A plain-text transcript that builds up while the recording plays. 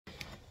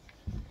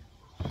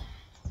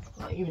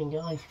Right, evening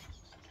guys.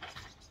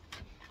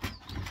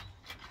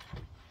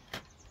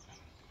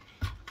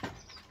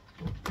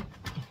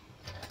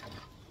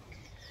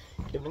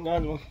 Evening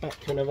guys, welcome back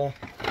to another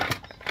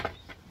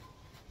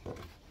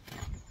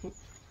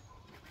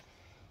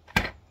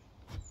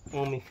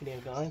hornby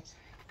video guys.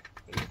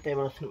 Today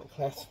we're looking at my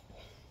class.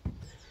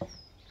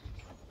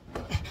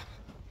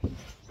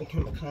 Looking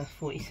at my class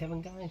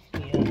 47 guys,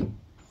 the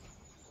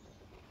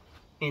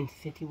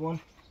intercity one.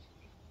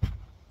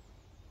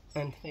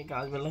 And today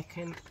guys we're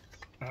looking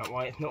at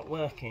why it's not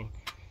working.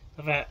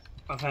 I've had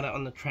it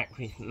on the track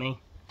recently.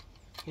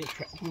 The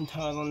traction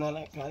tires on there,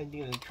 like guys,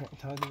 these are the track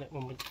tires, that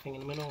one with the thing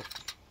in the middle.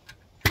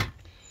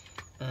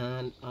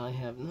 And I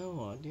have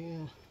no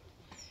idea.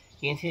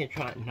 You can see the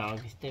traction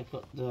tires, they've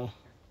got the...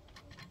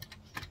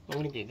 What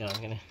I'm going to do guys,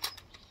 I'm going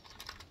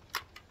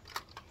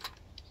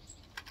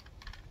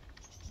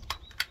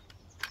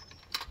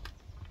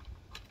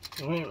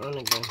to... I won't run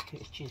again,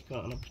 because she's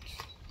got on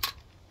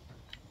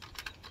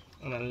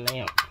a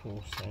layout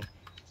course, so...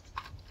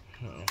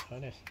 I don't know if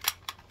that is.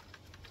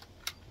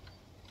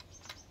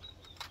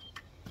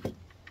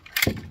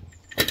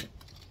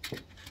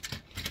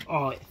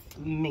 Oh, it's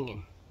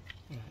minging.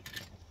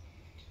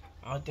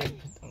 I did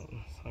put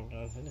sorry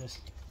guys, it is.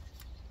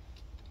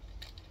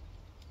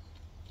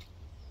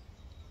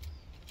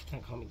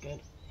 That can't be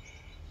good.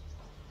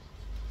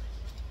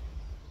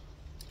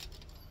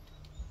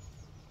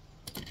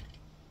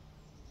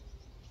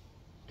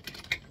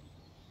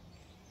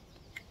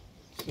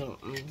 So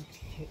I'm just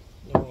hit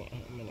the way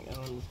out a minute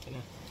ago. I'm just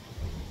gonna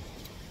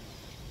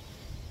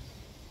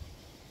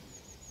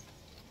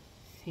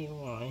see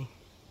why.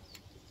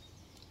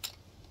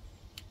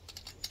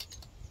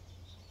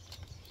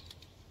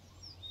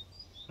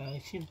 I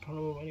see the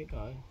problem already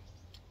guys.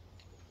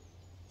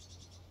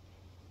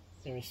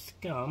 There is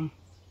scum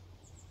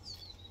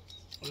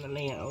on the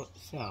layout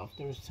itself.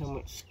 There is so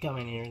much scum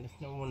in here, there's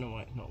no wonder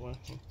why it's not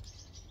working.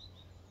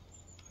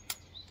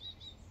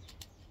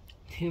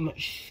 Too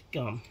much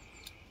scum.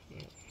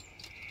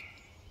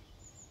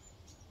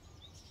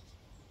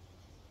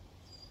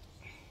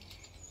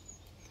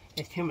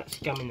 There's too much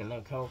scum in the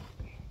loco.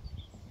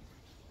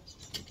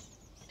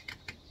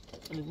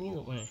 But it's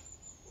either way.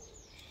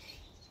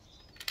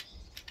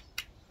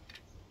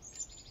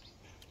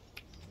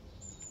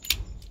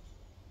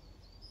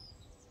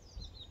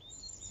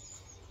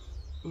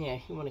 Yeah,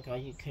 if you want to go,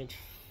 you could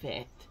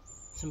fit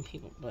some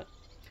people, but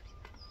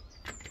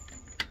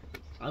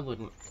I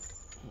wouldn't.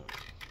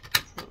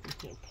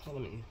 The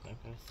problem is, like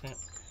I said,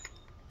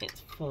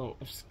 it's full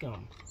of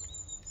scum.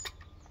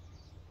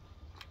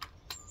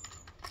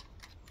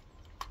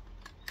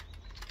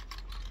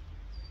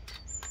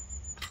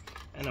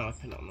 I know I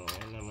put it on the way,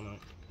 never mind.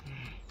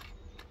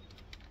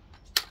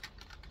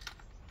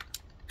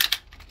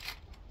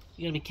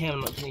 You gotta be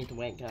careful not to leave the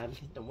weight guard,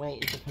 because the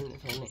weight is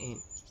dependent on it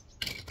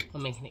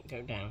on making it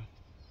go down.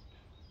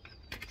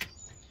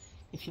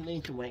 If you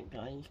leave the weight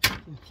guys, you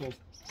can just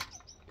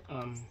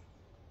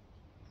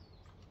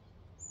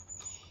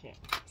shit.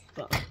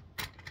 But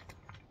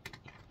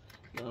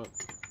well,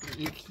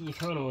 you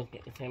can't always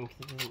get the same because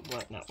it doesn't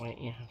work that way.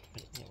 You have to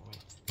put it the other way.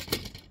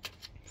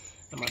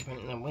 And by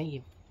putting it that way,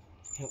 you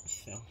help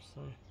yourself.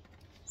 So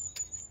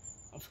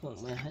I forgot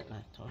where I hit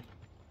last time.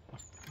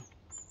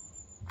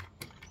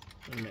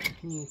 And then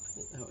can you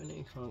put it that way? No,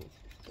 you can't.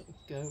 It's got to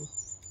go.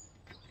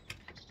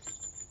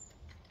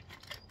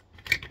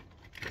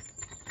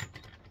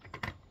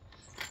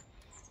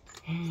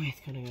 Oh, it's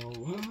gotta go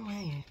one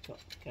way, it's got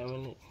to go,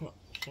 and it's not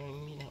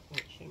showing me that way,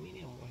 it's showing me the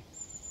other way.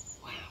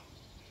 Wow.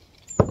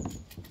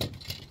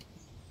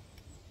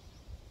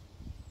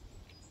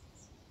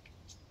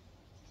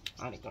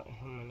 I had it got it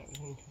from when it was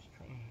into this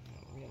train,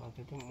 I realised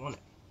I didn't want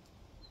it.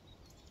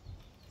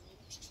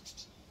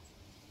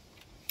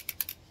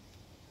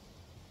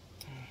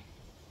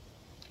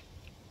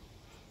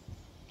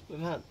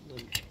 Without the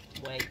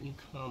weight, you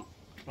can't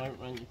float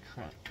around the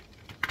track.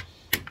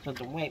 So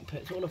the weight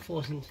puts all the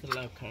force into the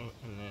loco,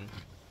 and then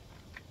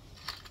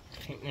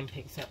it then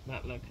picks up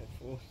that loco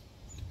force.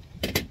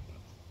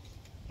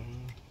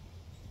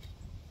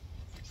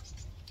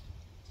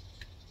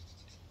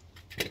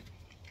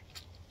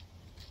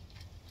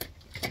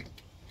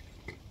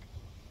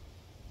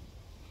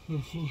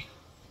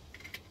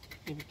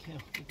 Be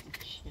careful with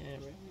the chair,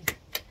 really,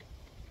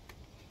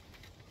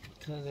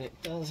 because it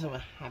does have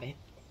a habit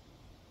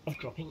of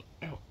dropping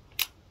out.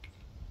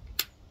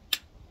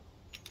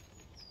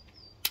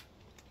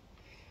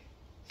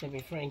 So be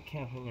very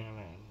careful now.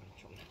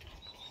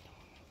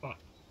 Right.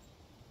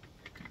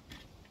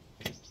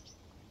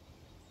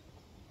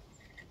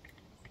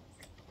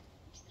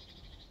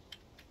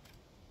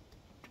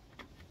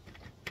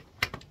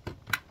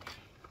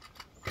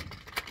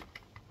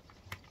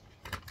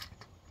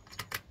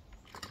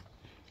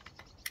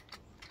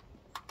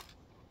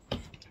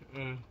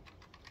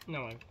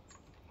 No, I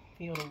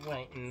feel the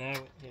weight and now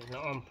it's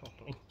not on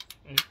properly.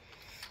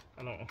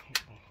 I'm not going to take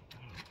that.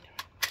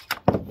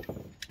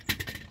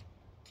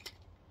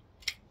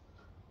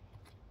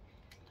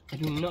 I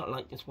do not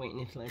like this weight in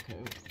this loco.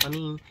 I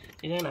mean,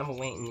 they don't have a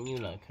weight in the new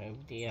loco.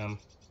 The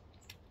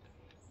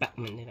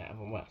Batman did that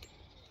ever work.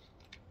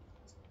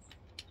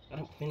 I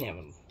don't think they have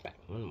a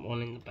Batman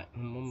one in the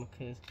Batman one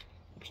because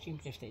I'd be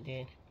stupid if they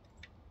did.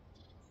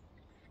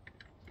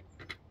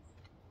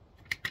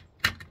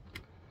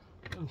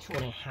 I'm sure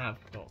they have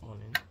got one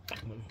in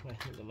Batman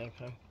with the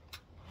loco.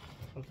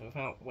 Because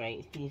without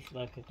weight, these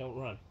locos don't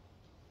run.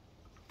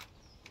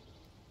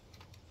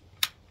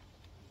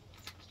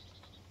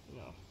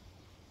 No,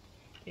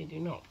 they do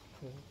not,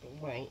 because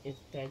the weight is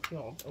their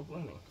job of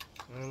running.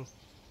 And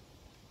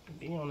to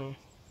be honest,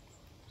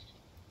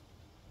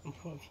 I'm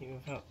probably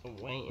without the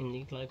weight in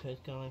these locos,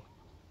 guys.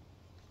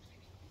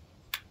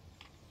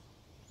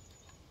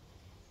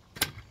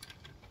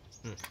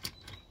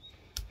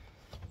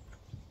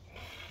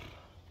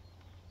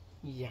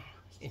 Yeah,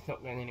 it's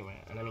not going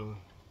anywhere, and I mean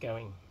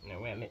going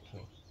nowhere,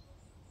 literally.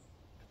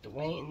 The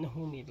weight in the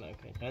hornby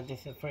loco, guys,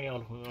 this is a very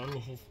old one.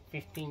 This is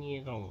 15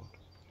 years old.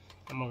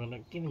 And my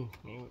God, given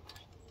to me,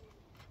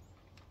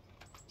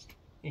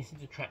 this is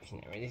the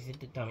traction area, this is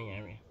the dummy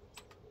area.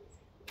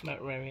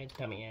 Motor area,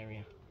 dummy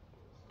area.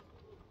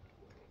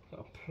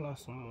 Got a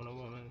plus on one of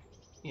them.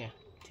 Yeah,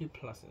 2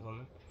 pluses on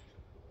them.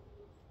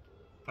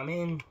 I'm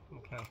in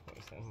McLeod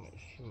 47,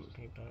 which shouldn't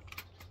be, but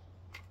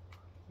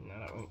no,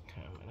 that won't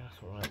turn, but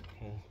that's alright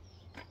because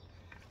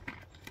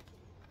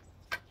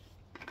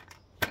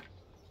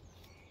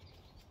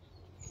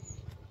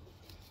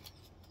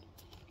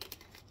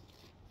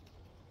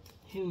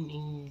who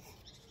needs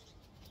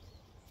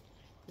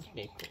this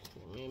vehicle?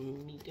 I'm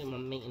going to be doing my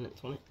maintenance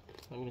on it.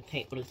 So I'm going to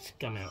take all the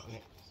scum out of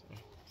it.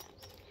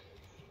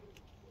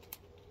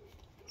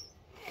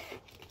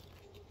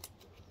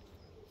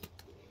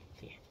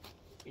 So yeah,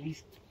 at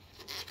least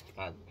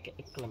I get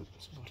a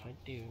glimpse of what I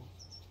do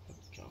for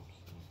the job.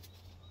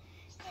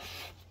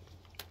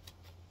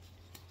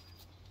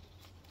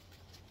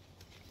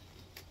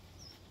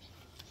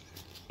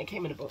 It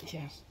came in a box,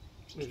 yes.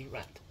 It was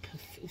wrapped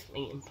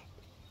profusely in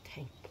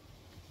tape.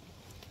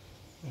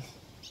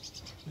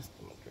 That's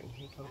not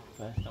drinking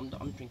first. I'm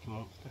drinking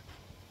Monster.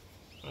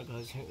 Right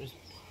guys, so it was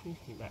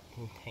profusely wrapped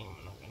in tape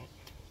when I got it.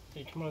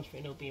 So tomorrow's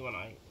video will be when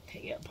I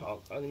take it apart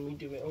and then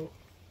redo it all.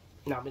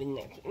 Now, but the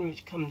next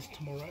which comes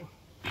tomorrow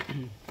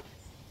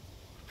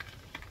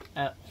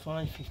at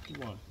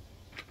 5:51.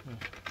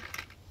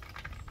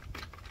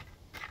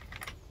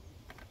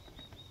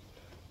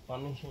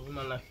 I'm going to show you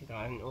my lucky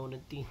guy and all the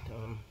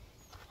details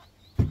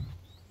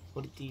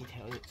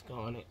it's got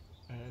on it.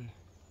 And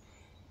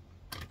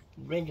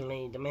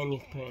regularly the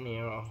menus put in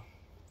here are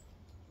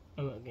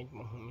a lot good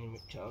one,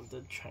 which are the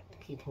attract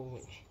people,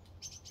 which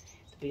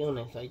to be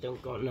honest I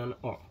don't got none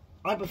of.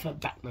 I prefer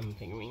Batman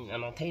figurines,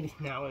 and I'll tell you this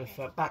now, I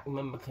prefer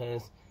Batman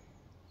because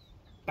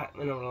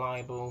Batman are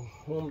reliable,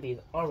 Hornbys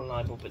are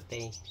reliable, but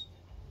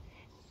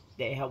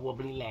they have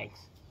wobbly legs.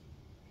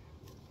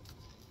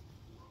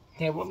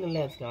 They have wobbly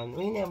legs, guys.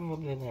 We never have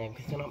wobbly legs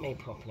because they're not made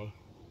properly.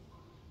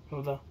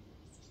 However,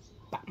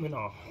 Batman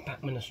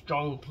are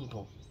strong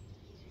people.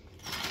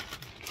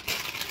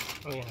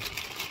 Oh yeah.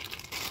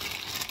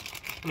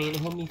 I mean,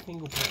 Hornby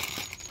single pack.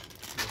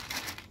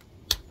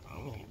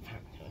 I'm gonna get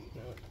fat.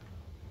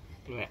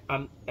 Anyway,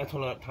 that's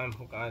all I got time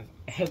for, guys.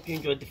 I hope you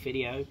enjoyed the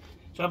video.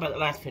 Sorry about the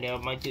last video.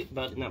 My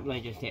button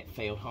upload just yet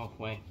failed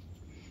halfway.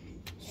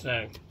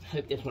 So,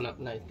 hope this one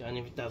uploads, guys. And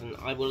if it doesn't,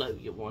 I will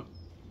load you one.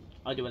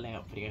 I'll do a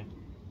layout video.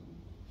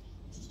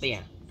 But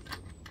yeah.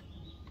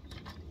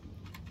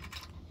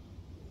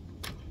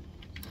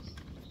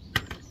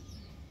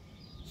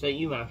 So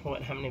you asked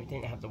what happened if it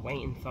didn't have the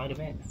weight inside of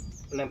it.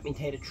 Let me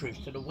tell you the truth.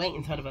 So the weight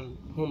inside of a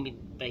Hornby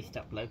based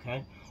up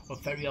loco, or a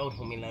very old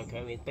Hornby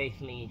loco, is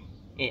basically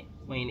it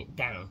weighing it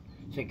down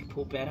so it could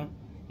pull better.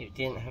 If it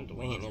didn't have the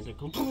weight in it,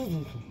 it would go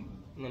and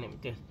then it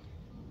would just,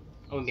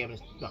 I'll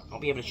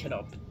be able to shut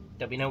up.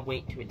 There'll be no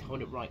weight to it to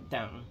hold it right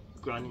down,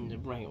 grinding the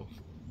rails.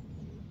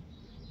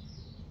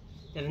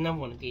 There's another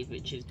one of these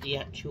which is the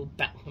actual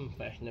Batman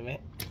version of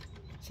it.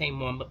 Same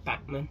one but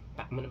Batman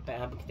are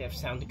better because they have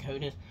sound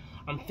decoders.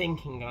 I'm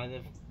thinking, guys,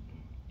 of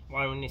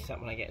wiring this up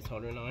when I get a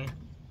soldering iron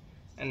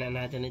and then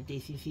adding a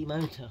DCC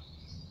motor.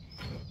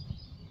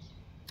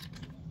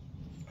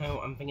 Oh,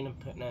 I'm thinking of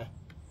putting a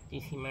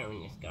DC motor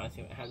in this, guys,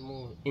 so it has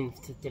more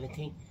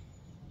instability.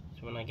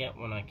 So when I get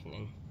one, I can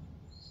then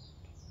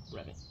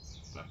rev it.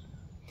 No.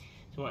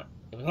 So what?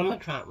 It was on my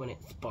track when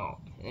it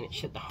sparked and it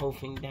shut the whole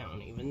thing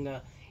down.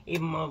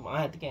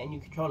 I had to get a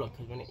new controller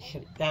because when it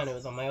shut it down, it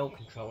was on my old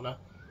controller,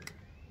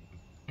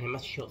 and it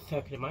must have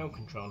short-circuited my old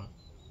controller.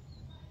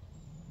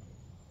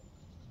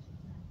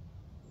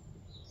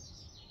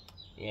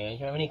 Yeah, if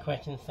you have any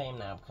questions, say them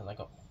now because I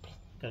got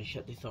to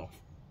shut this off.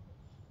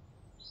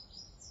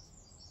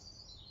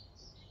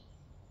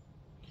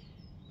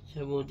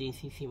 So will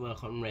DCC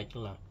work on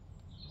regular?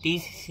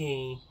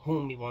 DCC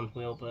Hornby ones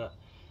will, but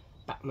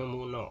Batman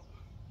will not.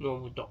 Nor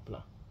will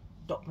Doppler.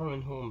 Doppler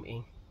and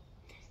Hornby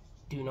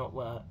do not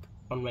work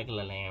on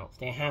regular layouts.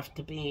 They have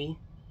to be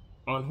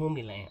on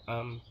Hornby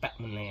layout,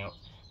 Batman layout.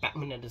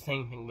 Batman are the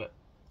same thing, but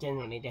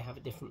generally they have a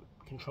different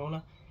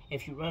controller.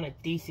 If you run a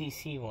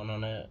DCC one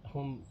on a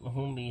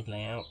Hornby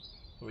layout,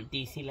 or a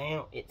DC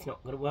layout, it's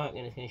not going to work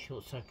and it's going to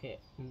short circuit,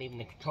 and leaving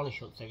the controller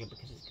short circuit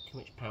because it's too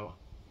much power.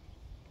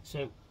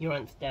 So your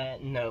answer there,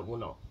 no, it will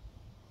not.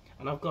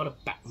 And I've got a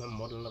Batman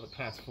model of a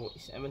class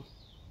 37,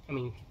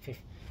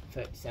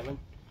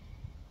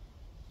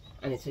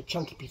 and it's a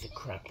chunky piece of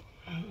crap.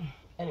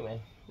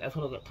 Anyway, that's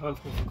all I've got time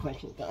for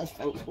questions, guys.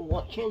 Thanks for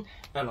watching,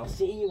 and I'll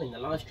see you in the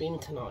live stream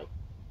tonight.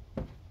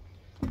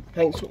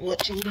 Thanks for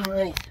watching,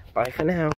 guys. Bye for now.